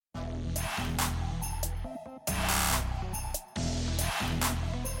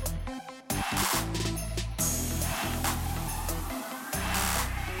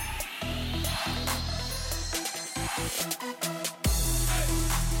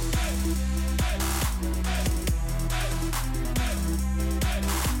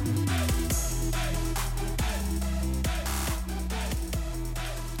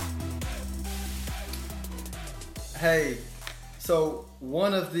Hey, so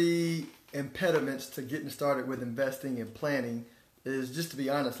one of the impediments to getting started with investing and planning is, just to be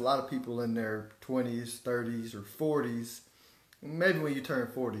honest, a lot of people in their 20s, 30s, or 40s, maybe when you turn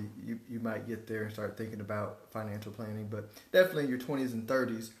 40, you might get there and start thinking about financial planning, but definitely in your 20s and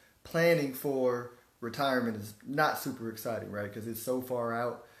 30s, planning for retirement is not super exciting, right? Because it's so far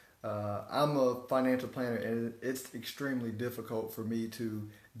out. I'm a financial planner, and it's extremely difficult for me to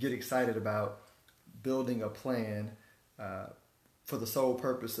get excited about building a plan uh, for the sole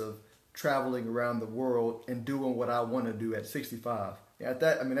purpose of traveling around the world and doing what I want to do at 65. At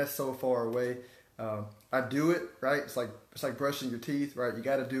that, I mean, that's so far away. I do it, right? It's like brushing your teeth, right? You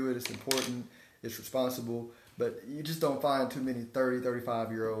got to do it. It's important. It's responsible. But you just don't find too many 30,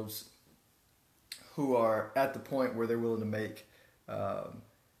 35 year olds who are at the point where they're willing to make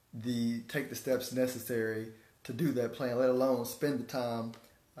take the steps necessary to do that plan, let alone spend the time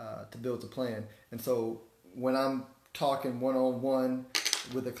to build a plan. And so when I'm talking one-on-one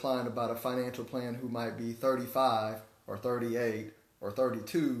with a client about a financial plan who might be 35 or 38 or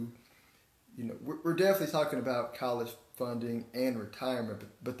 32, we're definitely talking about college funding and retirement,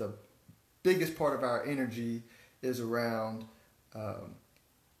 but the biggest part of our energy is around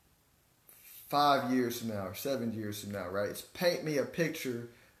 5 years from now or 7 years from now, right? It's paint me a picture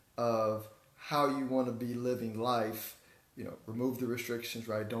of how you want to be living life. Remove the restrictions,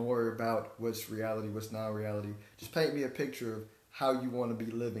 right? Don't worry about what's reality, what's non-reality. Just paint me a picture of how you want to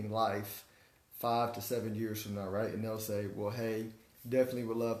be living life 5 to 7 years from now, right? And they'll say, well, hey, definitely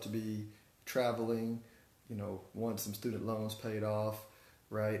would love to be traveling, want some student loans paid off,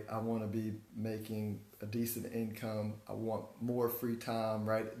 right? I want to be making a decent income. I want more free time,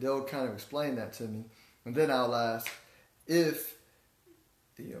 right? They'll kind of explain that to me. And then I'll ask if,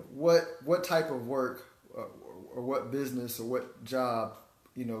 what type of work or what business or what job,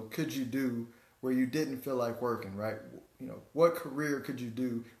 could you do where you didn't feel like working, right? What career could you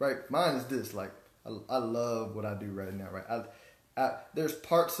do, right? Mine is this, like, I love what I do right now, right? There's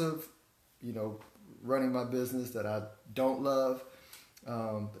parts of, running my business that I don't love,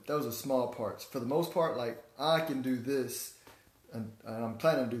 but those are small parts. For the most part, like, I can do this, and I'm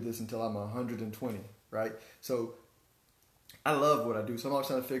planning to do this until I'm 120, right? So I love what I do. So I'm always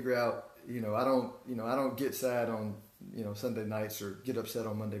trying to figure out, I don't get sad on, Sunday nights or get upset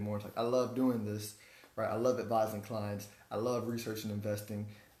on Monday mornings. Like, I love doing this, right? I love advising clients. I love research and investing.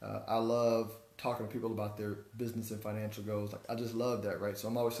 I love talking to people about their business and financial goals. Like, I just love that, right? So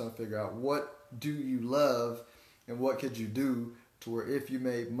I'm always trying to figure out, what do you love and what could you do to where if you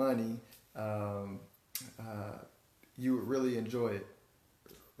made money, you would really enjoy it,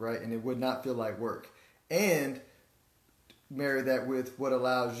 right? And it would not feel like work. And marry that with what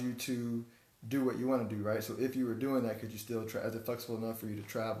allows you to do what you want to do, right? So if you were doing that, could you still is it flexible enough for you to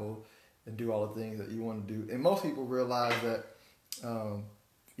travel and do all the things that you want to do? And most people realize that,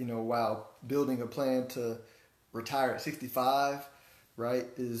 while building a plan to retire at 65, right,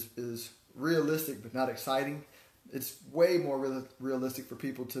 is realistic but not exciting. It's way more realistic for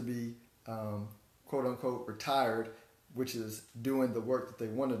people to be quote unquote retired, which is doing the work that they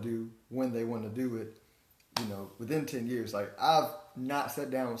want to do when they want to do it, within 10 years. Like, I've not sat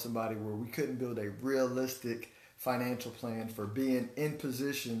down with somebody where we couldn't build a realistic financial plan for being in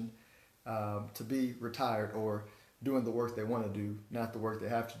position to be retired or doing the work they want to do, not the work they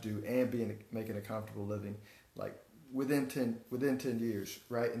have to do, and making a comfortable living, like within 10 years,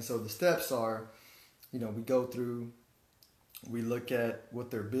 right? And so the steps are, we go through, we look at what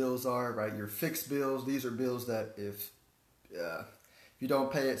their bills are, right? Your fixed bills, these are bills that if you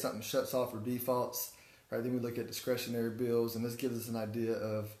don't pay it, something shuts off or defaults. Right, then we look at discretionary bills, and this gives us an idea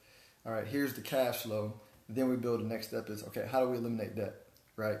of, all right, here's the cash flow. Then we build the next step is, okay, how do we eliminate debt,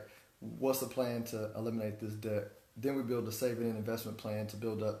 right? What's the plan to eliminate this debt? Then we build a saving and investment plan to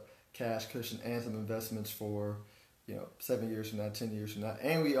build up cash cushion and some investments for, 7 years from now, 10 years from now.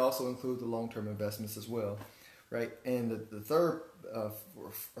 And we also include the long-term investments as well, right? And the third or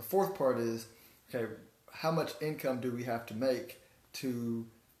fourth part is, okay, how much income do we have to make to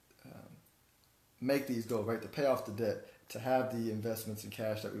make these goals, right? To pay off the debt, to have the investments in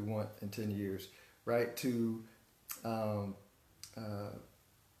cash that we want in 10 years, right? To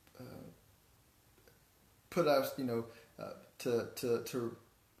put us, to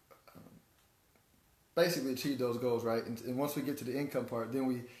basically achieve those goals, right? And once we get to the income part, then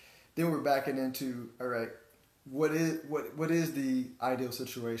we're backing into, all right, what is the ideal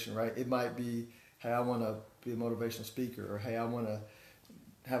situation, right? It might be, hey, I want to be a motivational speaker, or hey, I want to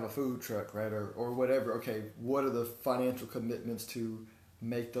have a food truck, right? Or whatever. Okay, what are the financial commitments to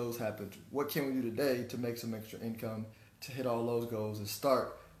make those happen? What can we do today to make some extra income to hit all those goals and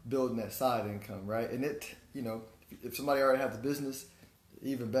start building that side income, right? And it, If somebody already has the business,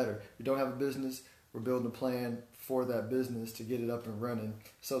 even better. If you don't have a business, we're building a plan for that business to get it up and running,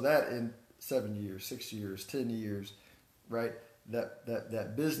 so that in 7 years, 6 years, 10 years, right,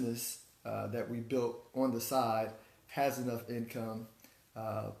 that business that we built on the side has enough income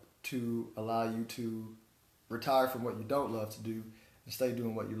to allow you to retire from what you don't love to do and stay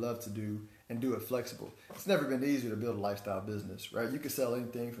doing what you love to do and do it flexible. It's never been easier to build a lifestyle business, right? You can sell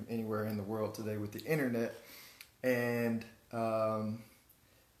anything from anywhere in the world today with the internet, and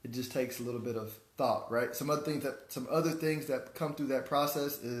it just takes a little bit of thought, right? Some other things that come through that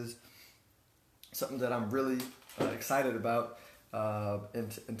process is something that I'm really excited about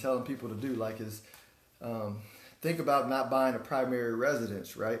and telling people to do, like, is think about not buying a primary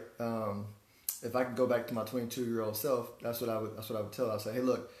residence, right? If I could go back to my 22-year-old self, that's what I would tell her. I'd say, hey,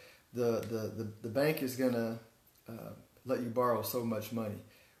 look, the bank is gonna let you borrow so much money,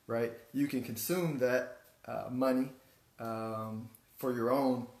 right? You can consume that money for your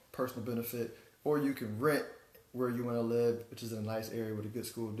own personal benefit, or you can rent where you want to live, which is in a nice area with a good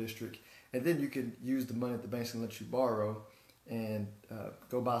school district, and then you can use the money that the bank's gonna let you borrow and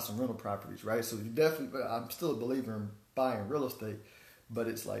go buy some rental properties, right? So you definitely, I'm still a believer in buying real estate, but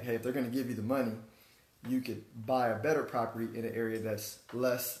it's like, hey, if they're going to give you the money, you could buy a better property in an area that's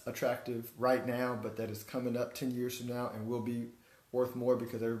less attractive right now, but that is coming up 10 years from now and will be worth more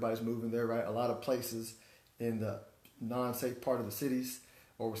because everybody's moving there, right? A lot of places in the non-safe part of the cities,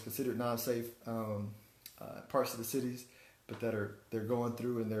 or what's considered non-safe parts of the cities, but they're going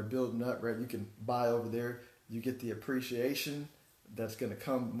through and they're building up, right? You can buy over there. You get the appreciation that's going to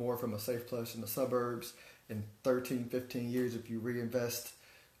come more from a safe place in the suburbs. In 13, 15 years, if you reinvest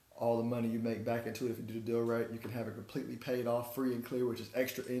all the money you make back into it, if you do the deal right, you can have it completely paid off, free and clear, which is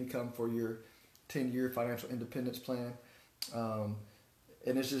extra income for your 10-year financial independence plan. And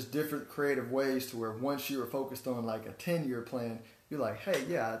it's just different creative ways to where once you're focused on like a 10-year plan, you're like, hey,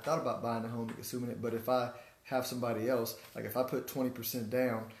 yeah, I thought about buying a home and consuming it, but if I have somebody else, like if I put 20%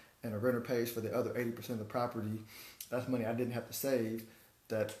 down and a renter pays for the other 80% of the property, that's money I didn't have to save.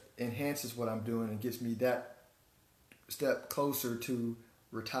 That enhances what I'm doing and gets me that step closer to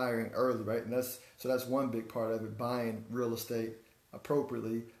retiring early, right? And that's one big part of it: buying real estate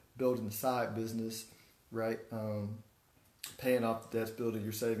appropriately, building a side business, right? Paying off the debts, building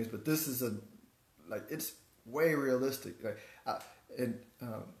your savings. But this is it's way realistic, right?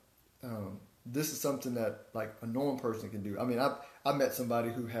 This is something that like a normal person can do. I mean, I met somebody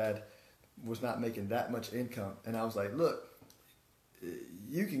who was not making that much income, and I was like, look,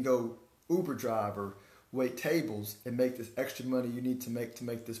 you can go Uber drive or wait tables and make this extra money you need to make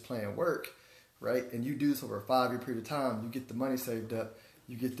this plan work, right? And you do this over a 5-year period of time. You get the money saved up,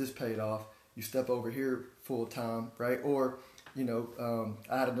 you get this paid off, you step over here full time, right? Or,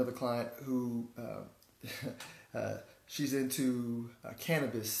 I had another client who she's into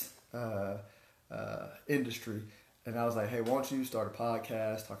cannabis industry, and I was like, hey, why don't you start a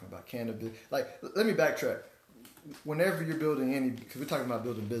podcast talking about cannabis? Like, let me backtrack. Whenever you're building because we're talking about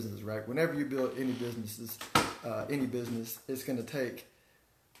building business, right? Whenever you build any business, it's going to take,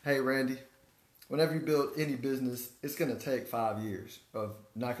 hey, Randy, whenever you build any business, it's going to take 5 years of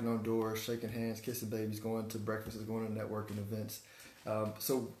knocking on doors, shaking hands, kissing babies, going to breakfasts, going to networking events.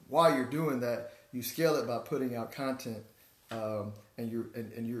 So while you're doing that, you scale it by putting out content, and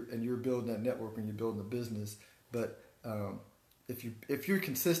you're building that network and you're building a business. But if you're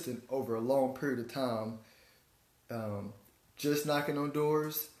consistent over a long period of time, just knocking on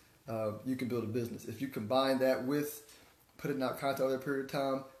doors, you can build a business. If you combine that with putting out content over a period of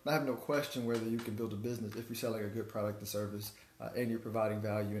time, I have no question whether you can build a business if you're selling a good product and service, and you're providing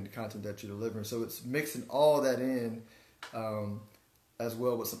value in the content that you're delivering. So it's mixing all that in, as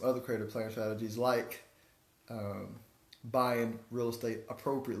well with some other creative planning strategies like buying real estate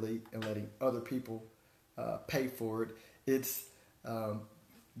appropriately and letting other people pay for it. It's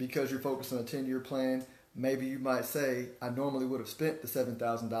because you're focused on a 10-year plan. Maybe you might say, I normally would have spent the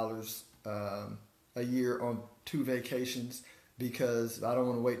 $7,000 a year on 2 vacations because I don't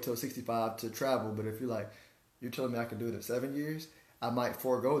want to wait till 65 to travel. But if you're telling me I can do it in 7 years, I might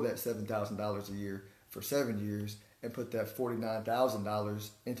forego that $7,000 a year for 7 years and put that $49,000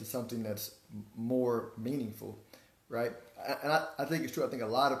 into something that's more meaningful, right? And I think it's true. I think a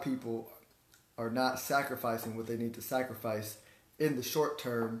lot of people are not sacrificing what they need to sacrifice in the short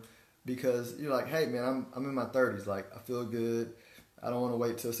term, because you're like, hey man, I'm in my 30s. Like, I feel good. I don't want to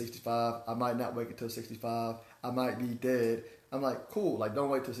wait till 65. I might not wait until 65. I might be dead. I'm like, cool. Like, don't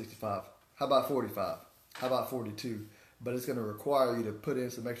wait till 65. How about 45? How about 42? But it's going to require you to put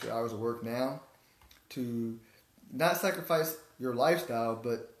in some extra hours of work now to not sacrifice your lifestyle,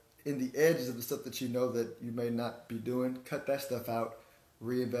 but in the edges of the stuff that you know that you may not be doing, cut that stuff out,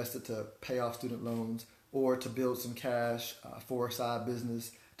 reinvest it to pay off student loans or to build some cash for a side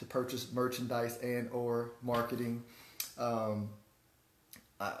business, to purchase merchandise and or marketing.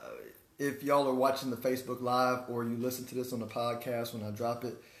 If y'all are watching the Facebook Live or you listen to this on the podcast when I drop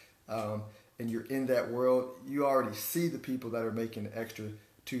it, and you're in that world, you already see the people that are making an extra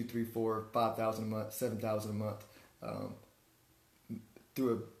 $2,000, $3,000, $4,000, $5,000 a month, $7,000 a month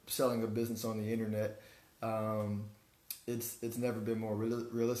through selling a business on the internet. It's never been more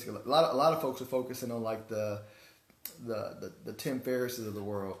realistic. A lot of folks are focusing on like the Tim Ferrisses of the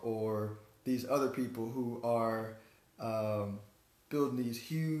world, or these other people who are building these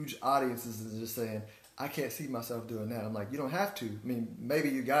huge audiences and just saying, I can't see myself doing that. I'm like, you don't have to. I mean, maybe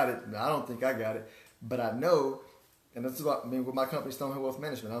you got it. I don't think I got it, but I know, and that's what I mean with my company, Stonehill Wealth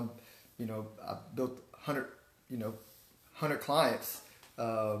Management. I built 100 clients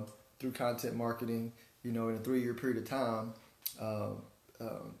through content marketing, in a 3-year period of time,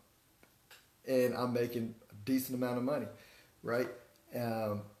 and I'm making a decent amount of money, right?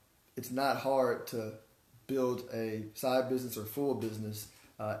 It's not hard to build a side business or full business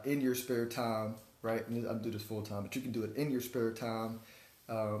in your spare time, right? And I do this full time, but you can do it in your spare time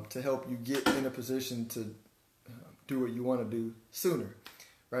to help you get in a position to do what you want to do sooner.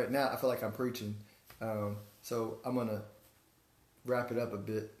 Right now, I feel like I'm preaching, so I'm gonna wrap it up a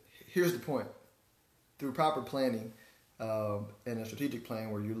bit. Here's the point: through proper planning and a strategic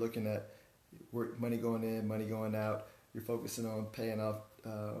plan, where you're looking at money going in, money going out, you're focusing on paying off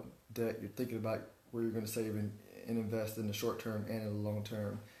debt. You're thinking about where you're going to save and invest in the short term and in the long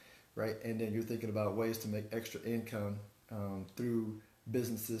term, right? And then you're thinking about ways to make extra income through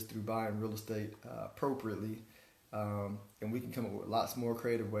businesses, through buying real estate appropriately. And we can come up with lots more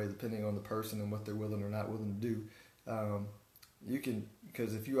creative ways depending on the person and what they're willing or not willing to do. You can,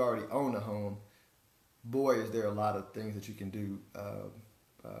 because if you already own a home, boy, is there a lot of things that you can do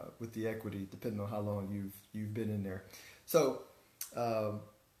with the equity, depending on how long you've been in there. So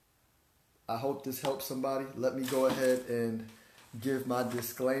I hope this helps somebody. Let me go ahead and give my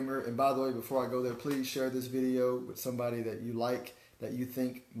disclaimer. And by the way, before I go there, please share this video with somebody that you like, that you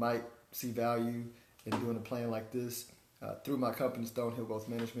think might see value in doing a plan like this. Through my company, Stonehill Wealth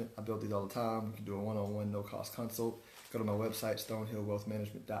Management, I build these all the time. You can do a one-on-one, no-cost consult. Go to my website,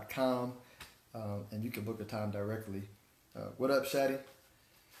 stonehillwealthmanagement.com, and you can book a time directly. What up, Shaddy?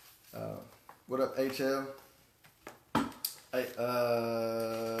 What up, HL? Hey,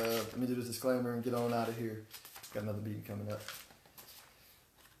 let me do this disclaimer and get on out of here. Got another meeting coming up.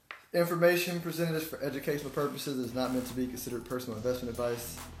 Information presented is for educational purposes. It is not meant to be considered personal investment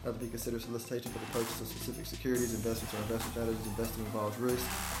advice, not to be considered solicitation for the purchase of specific securities, investments, or investment strategies. Investing involves risk,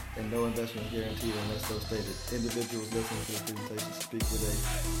 and no investment is guaranteed unless so stated. Individuals listening to this presentation speak with a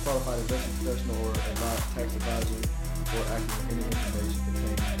qualified investment professional or a tax advisor or acting on any information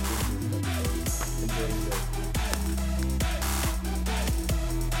contained in this episode. Enjoy